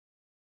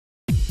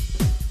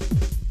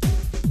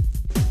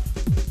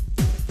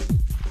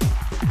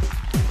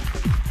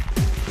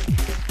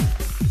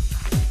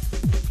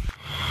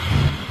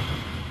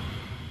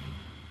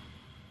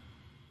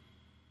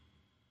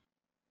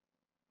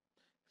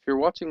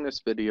watching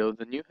this video,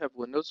 then you have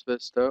Windows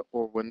Vista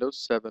or Windows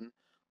 7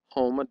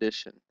 Home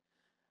Edition.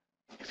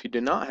 If you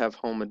do not have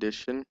Home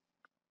Edition,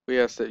 we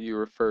ask that you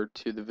refer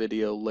to the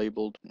video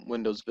labeled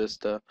Windows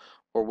Vista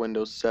or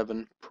Windows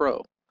 7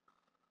 Pro.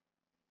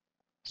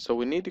 So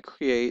we need to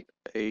create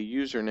a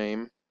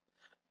username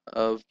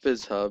of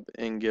BizHub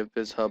and give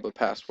BizHub a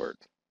password.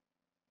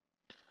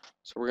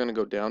 So we're going to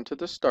go down to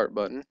the Start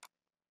button.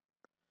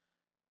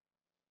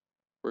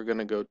 We're going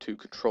to go to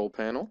Control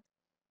Panel.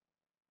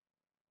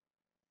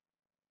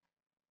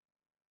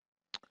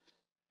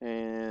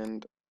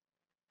 And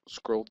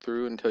scroll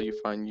through until you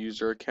find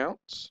User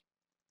Accounts.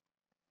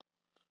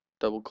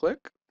 Double click.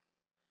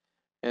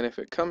 And if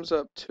it comes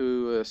up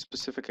to a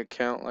specific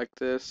account like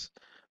this,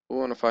 we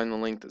want to find the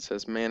link that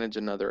says Manage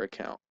Another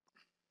Account.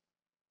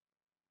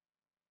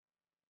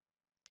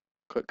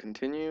 Click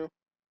Continue.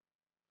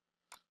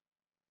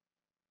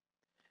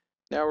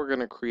 Now we're going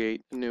to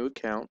create a new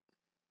account.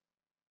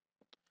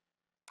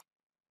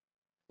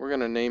 We're going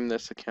to name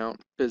this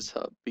account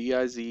BizHub,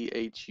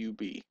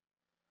 B-I-Z-H-U-B.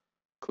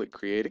 Click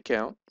Create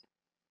Account.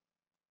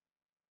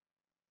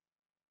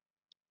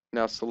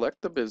 Now select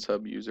the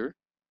BizHub user.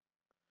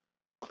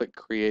 Click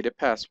Create a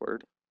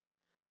Password.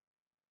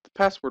 The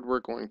password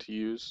we're going to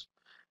use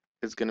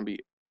is going to be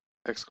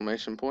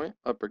exclamation point,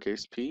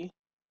 uppercase P,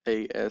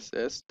 A-S-S-W-O-R-D,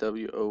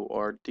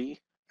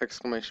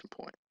 exclamation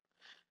point.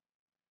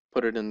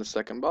 Put it in the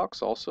second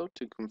box also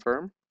to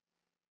confirm.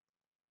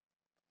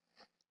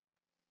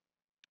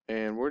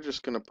 And we're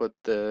just going to put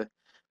the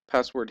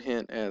password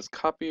hint as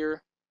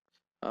copier.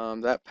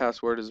 That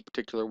password is a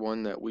particular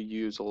one that we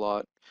use a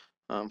lot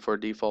for a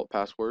default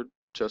password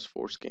just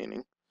for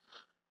scanning.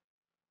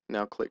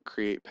 Now click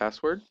Create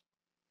Password.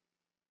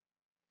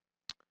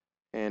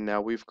 And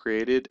now we've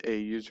created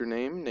a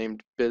username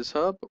named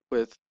BizHub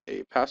with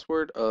a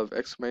password of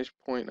exclamation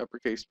point,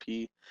 uppercase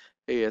P,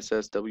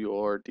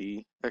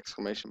 A-S-S-W-O-R-D,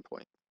 exclamation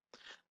point.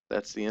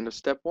 That's the end of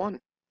step 1.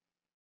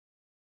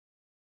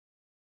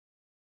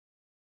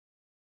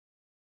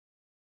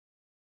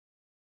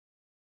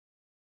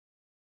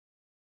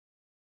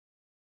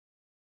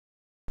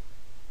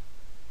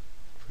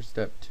 For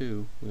step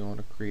 2, we want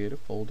to create a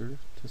folder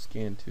to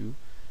scan to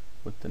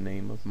with the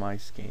name of My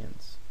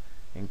Scans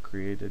and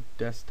create a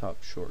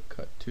desktop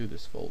shortcut to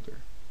this folder.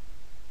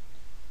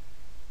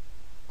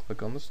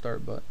 Click on the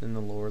Start button in the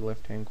lower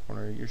left hand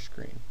corner of your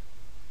screen.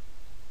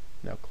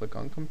 Now click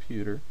on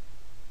Computer,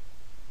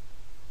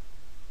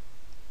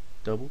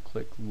 double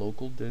click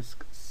Local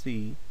Disk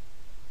C,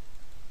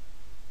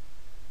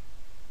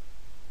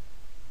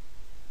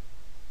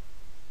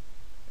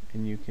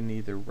 and you can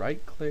either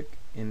right click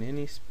in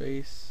any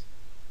space,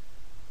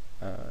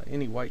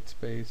 any white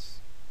space,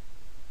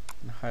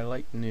 and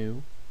highlight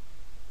New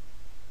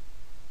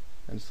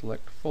and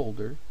select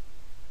Folder.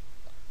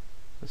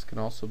 This can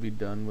also be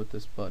done with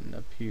this button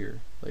up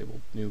here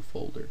labeled New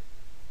Folder.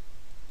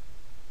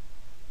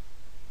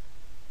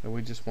 And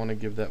we just want to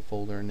give that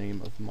folder a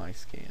name of My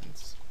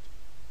Scans.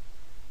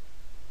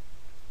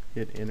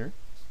 Hit Enter.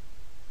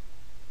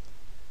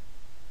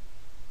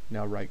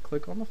 Now right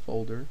click on the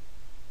folder,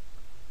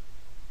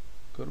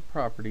 go to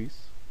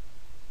Properties,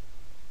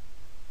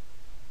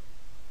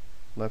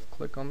 left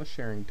click on the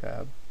Sharing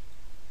tab.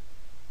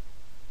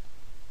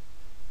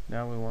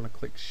 Now we want to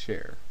click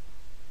Share.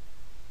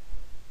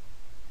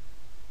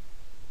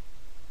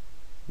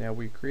 Now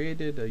we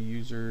created a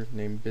user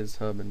named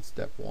BizHub in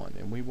step 1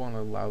 and we want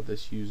to allow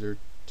this user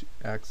to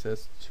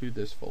access to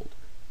this folder.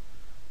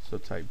 So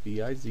type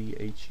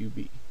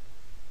BIZHUB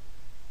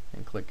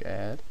and click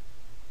Add.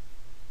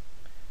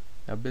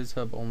 Now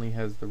BizHub only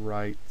has the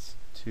rights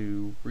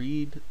to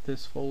read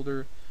this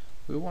folder.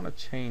 We want to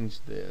change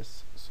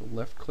this, so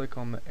left click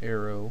on the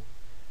arrow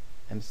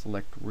and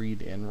select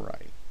Read and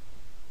Write.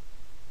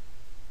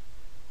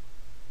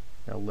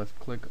 Now left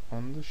click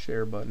on the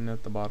Share button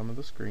at the bottom of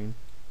the screen.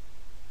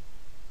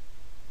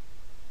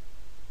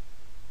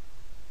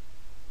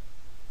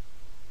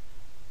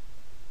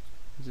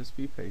 Just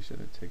be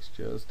patient, it takes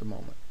just a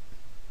moment.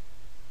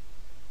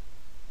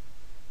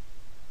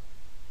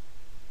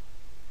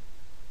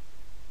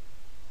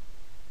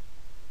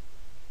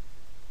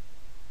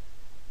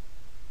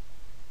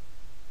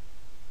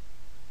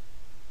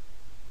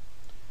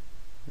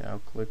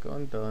 Now click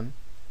on Done.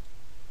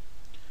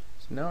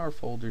 So now our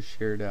folder is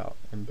shared out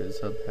and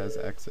BizHub has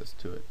access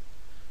to it.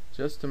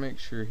 Just to make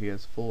sure he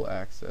has full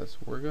access,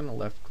 we're going to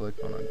left click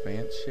on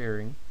Advanced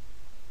Sharing,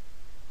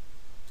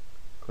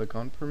 click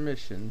on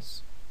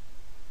Permissions.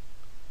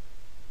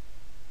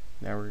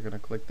 Now we're going to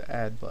click the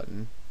Add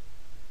button.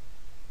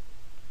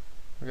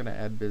 We're going to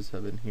add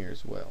BizHub in here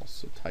as well.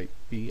 So type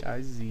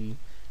BIZHUB,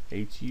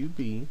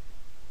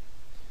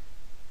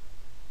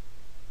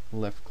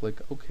 left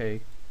click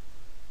OK.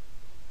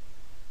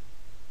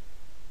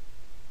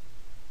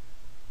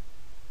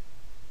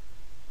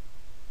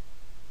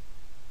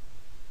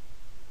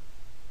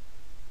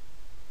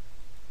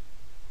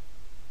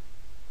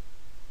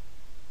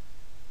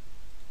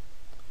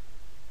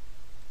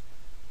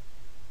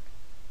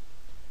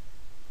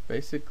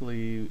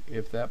 Basically,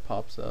 if that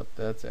pops up,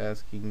 that's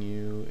asking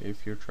you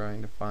if you're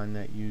trying to find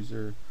that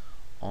user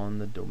on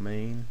the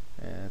domain.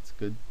 And it's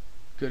a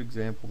good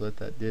example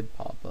that did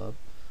pop up.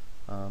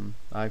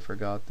 I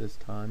forgot this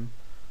time,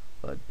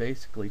 but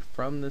basically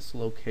from this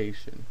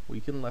location we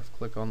can left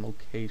click on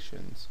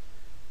locations,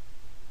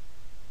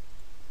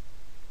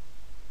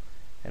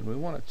 and we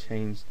want to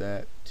change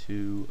that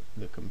to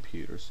the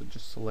computer. So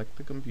just select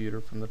the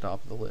computer from the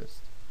top of the list,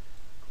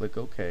 click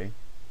OK.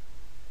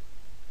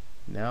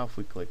 Now if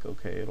we click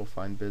OK, it'll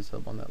find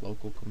BizHub on that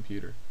local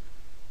computer,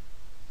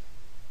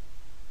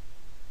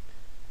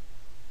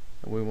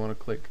 and we want to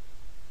click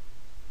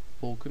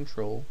full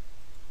control.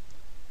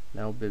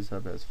 Now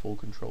BizHub has full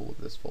control of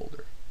this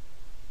folder.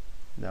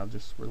 Now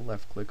just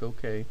left click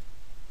OK,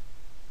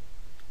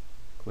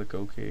 click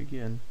OK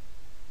again,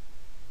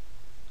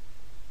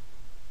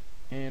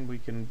 and we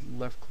can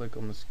left click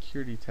on the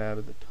security tab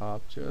at the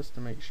top just to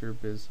make sure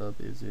BizHub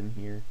is in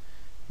here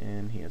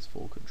and he has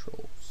full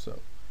control.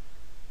 So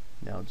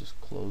now just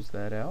close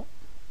that out.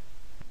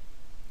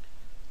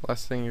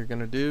 Last thing you're going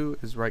to do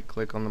is right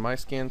click on the My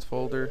Scans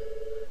folder,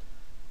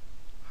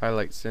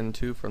 highlight Send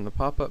To from the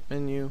pop-up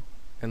menu,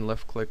 and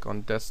left click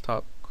on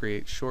Desktop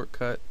Create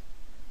Shortcut.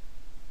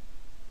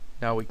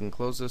 Now we can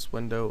close this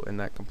window, and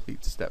that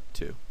completes step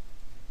 2.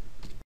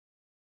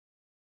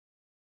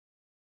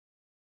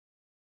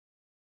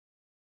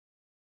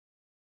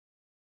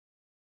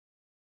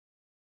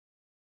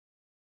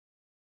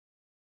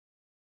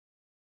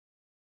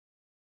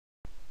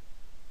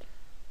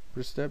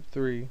 For step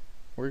 3,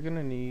 we're going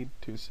to need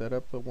to set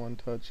up the One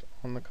Touch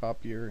on the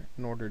copier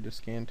in order to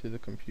scan to the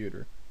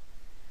computer.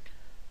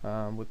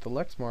 With the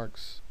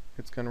Lexmarks,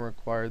 it's going to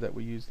require that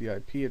we use the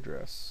IP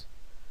address.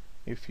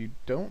 If you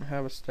don't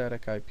have a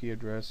static IP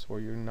address, or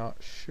you're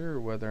not sure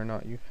whether or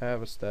not you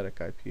have a static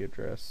IP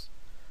address,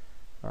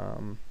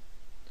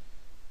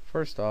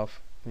 first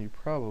off, you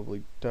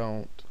probably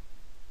don't.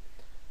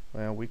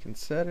 Well, we can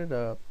set it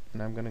up,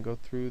 and I'm going to go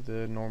through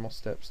the normal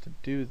steps to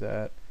do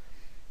that,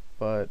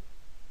 but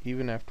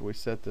even after we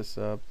set this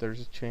up, there's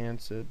a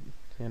chance that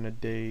in a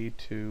day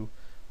to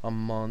a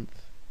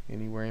month,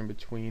 anywhere in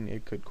between,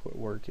 it could quit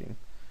working.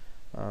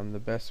 The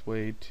best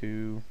way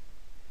to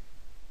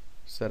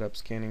set up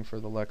scanning for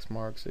the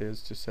Lexmarks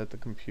is to set the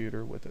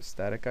computer with a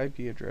static IP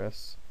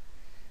address,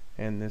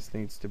 and this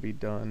needs to be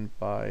done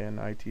by an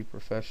IT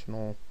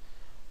professional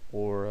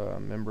or a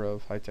member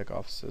of High-Tech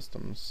Office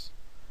Systems.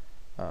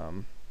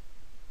 Yeah,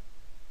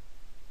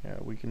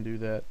 we can do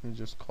that and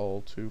just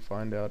call to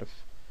find out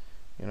if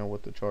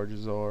what the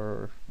charges are,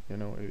 or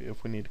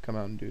if we need to come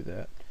out and do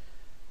that.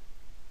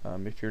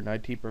 If you're an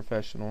IT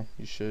professional,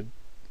 you should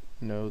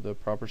know the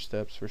proper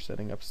steps for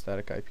setting up a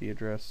static IP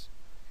address.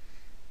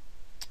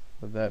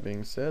 With that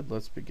being said,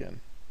 let's begin.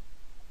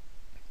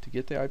 To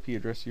get the IP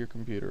address of your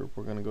computer,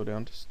 we're going to go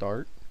down to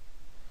Start.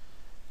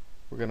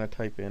 We're going to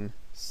type in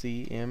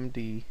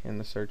CMD in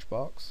the search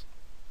box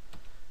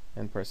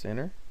and press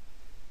enter.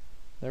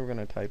 Then we're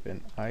going to type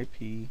in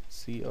IPCONFIG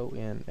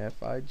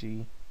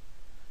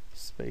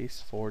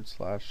space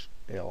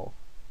 /ALL,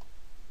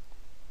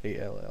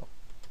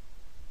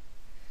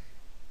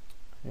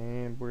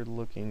 and we're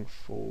looking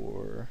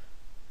for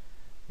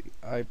the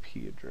IP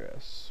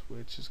address,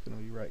 which is going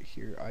to be right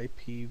here,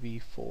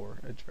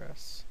 IPv4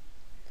 address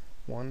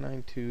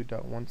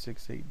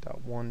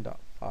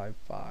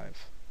 192.168.1.55.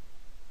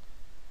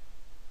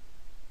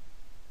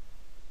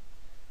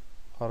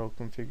 Auto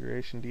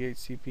configuration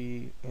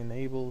DHCP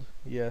enabled,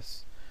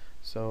 yes.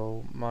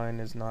 So mine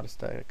is not a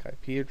static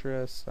IP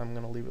address. I'm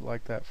going to leave it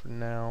like that for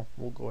now.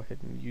 We'll go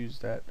ahead and use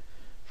that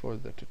for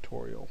the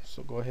tutorial.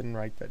 So go ahead and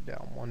write that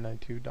down,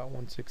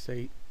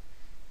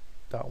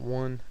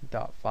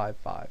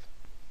 192.168.1.55.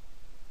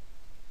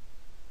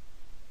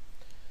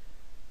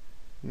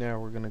 Now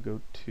we're going to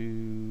go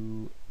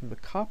to the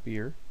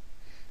copier,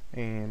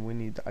 and we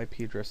need the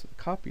IP address of the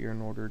copier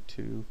in order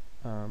to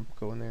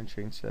go in there and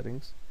change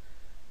settings.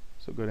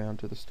 So go down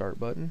to the Start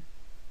button.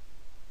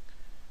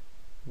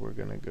 We're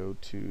going to go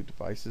to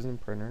Devices and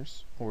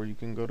Printers, or you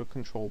can go to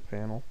Control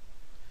Panel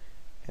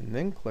and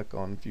then click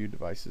on View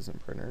Devices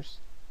and Printers.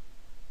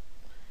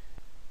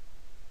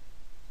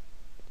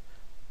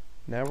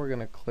 Now we're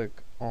going to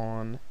click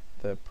on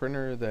the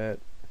printer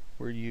that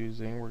we're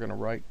using. We're going to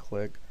right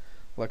click.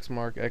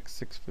 Lexmark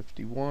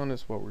X651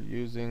 is what we're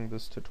using.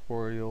 This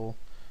tutorial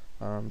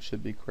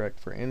should be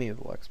correct for any of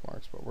the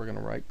Lexmarks, but we're going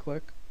to right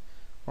click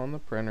on the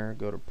printer,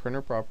 go to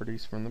Printer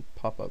Properties from the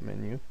pop-up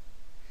menu.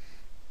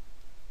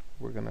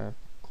 We're going to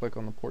click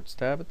on the Ports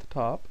tab at the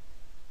top,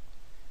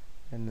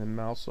 and then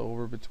mouse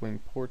over between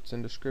Ports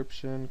and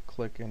Description,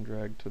 click and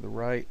drag to the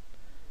right,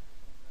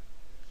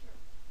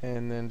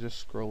 and then just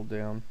scroll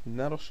down, and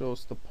that'll show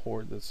us the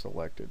port that's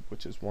selected,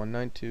 which is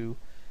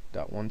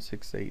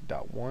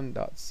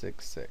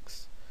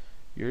 192.168.1.66.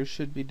 Yours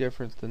should be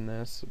different than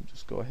this, so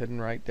just go ahead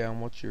and write down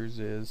what yours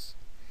is,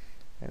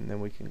 and then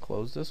we can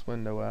close this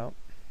window out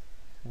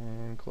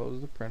and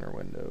close the printer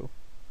window.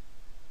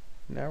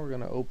 Now we're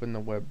going to open the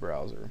web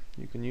browser.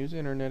 You can use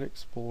Internet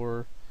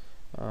Explorer.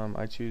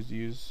 I choose to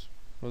use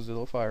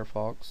Mozilla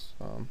Firefox.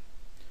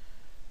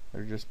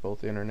 They're just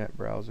both internet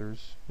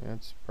browsers.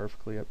 It's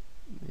perfectly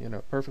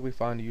perfectly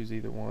fine to use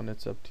either one.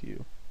 It's up to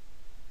you.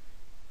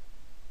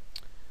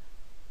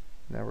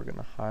 Now we're going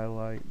to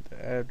highlight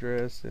the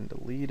address and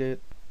delete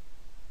it.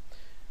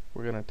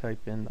 We're going to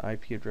type in the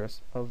IP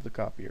address of the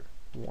copier,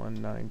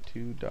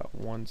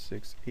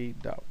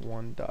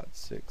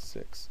 192.168.1.66,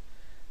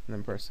 and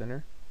then press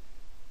enter.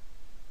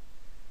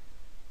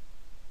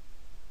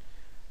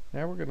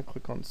 Now we're going to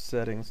click on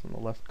settings in the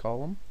left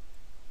column,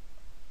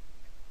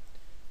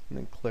 and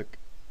then click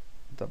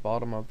the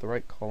bottom of the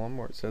right column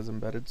where it says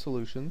embedded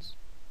solutions.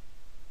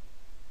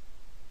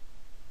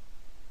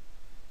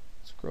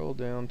 Scroll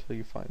down till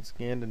you find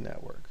scan to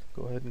network.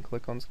 Go ahead and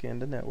click on scan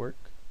to network.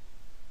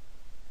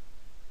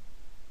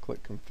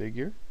 Click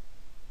configure,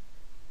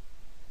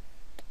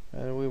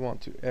 and we want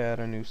to add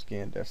a new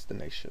scan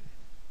destination.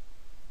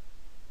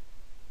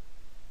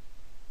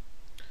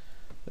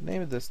 The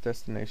name of this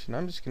destination,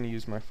 I'm just going to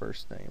use my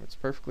first name. It's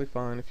perfectly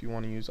fine if you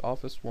want to use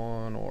Office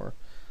 1 or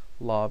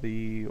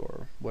Lobby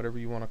or whatever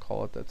you want to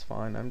call it, that's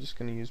fine. I'm just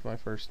going to use my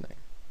first name.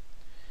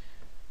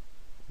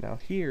 Now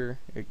here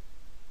it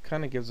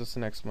kind of gives us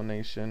an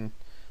explanation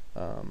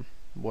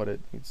what it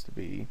needs to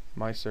be.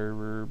 My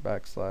server /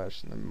 and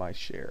then my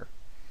share.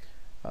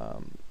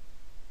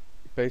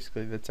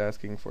 Basically that's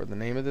asking for the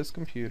name of this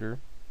computer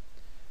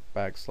 /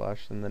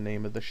 and the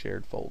name of the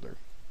shared folder.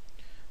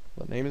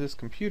 The name of this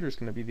computer is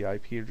going to be the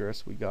IP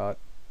address we got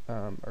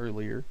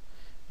earlier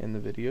in the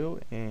video,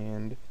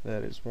 and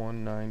that is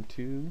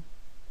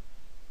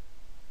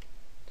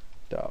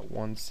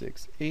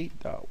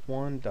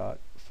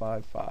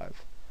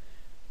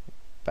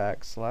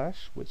 192.168.1.55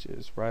 / which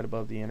is right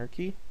above the enter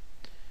key,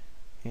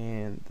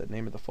 and the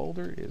name of the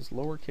folder is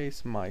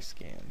lowercase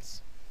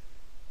myscans.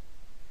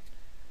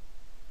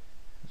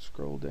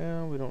 Scroll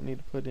down, we don't need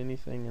to put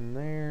anything in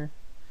there.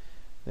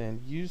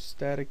 Then use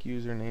static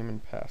username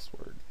and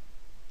password.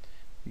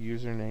 The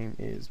username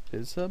is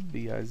bizhub,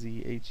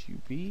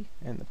 B-I-Z-H-U-B,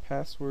 and the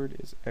password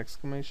is !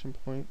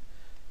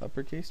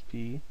 uppercase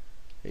P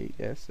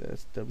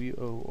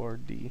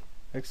 8SSWORD !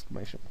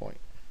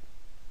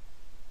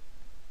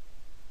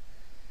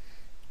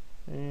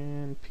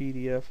 And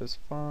PDF is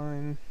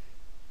fine.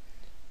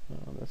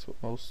 That's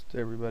what most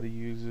everybody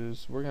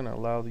uses. We're going to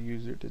allow the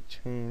user to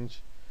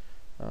change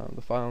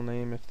the file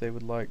name if they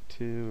would like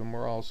to, and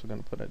we're also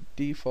going to put a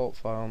default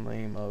file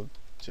name of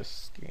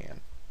just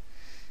scan.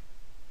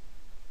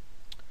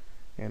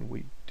 And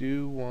we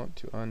do want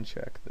to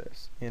uncheck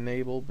this,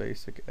 enable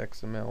basic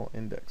XML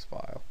index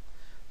file.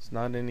 It's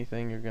not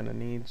anything you're going to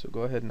need, so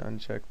go ahead and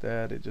uncheck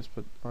that. It just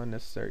puts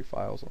unnecessary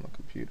files on the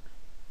computer.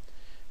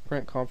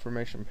 Print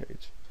confirmation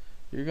page.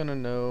 You're going to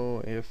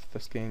know if the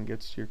scan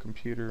gets to your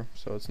computer,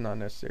 so it's not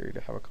necessary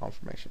to have a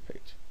confirmation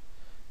page.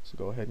 So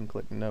go ahead and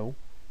click no,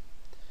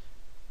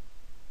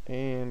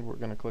 and we're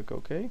going to click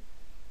OK.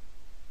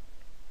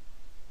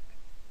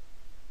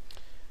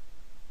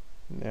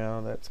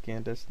 Now that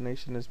scan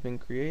destination has been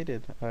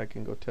created, I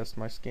can go test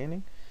my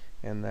scanning,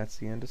 and that's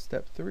the end of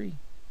step 3.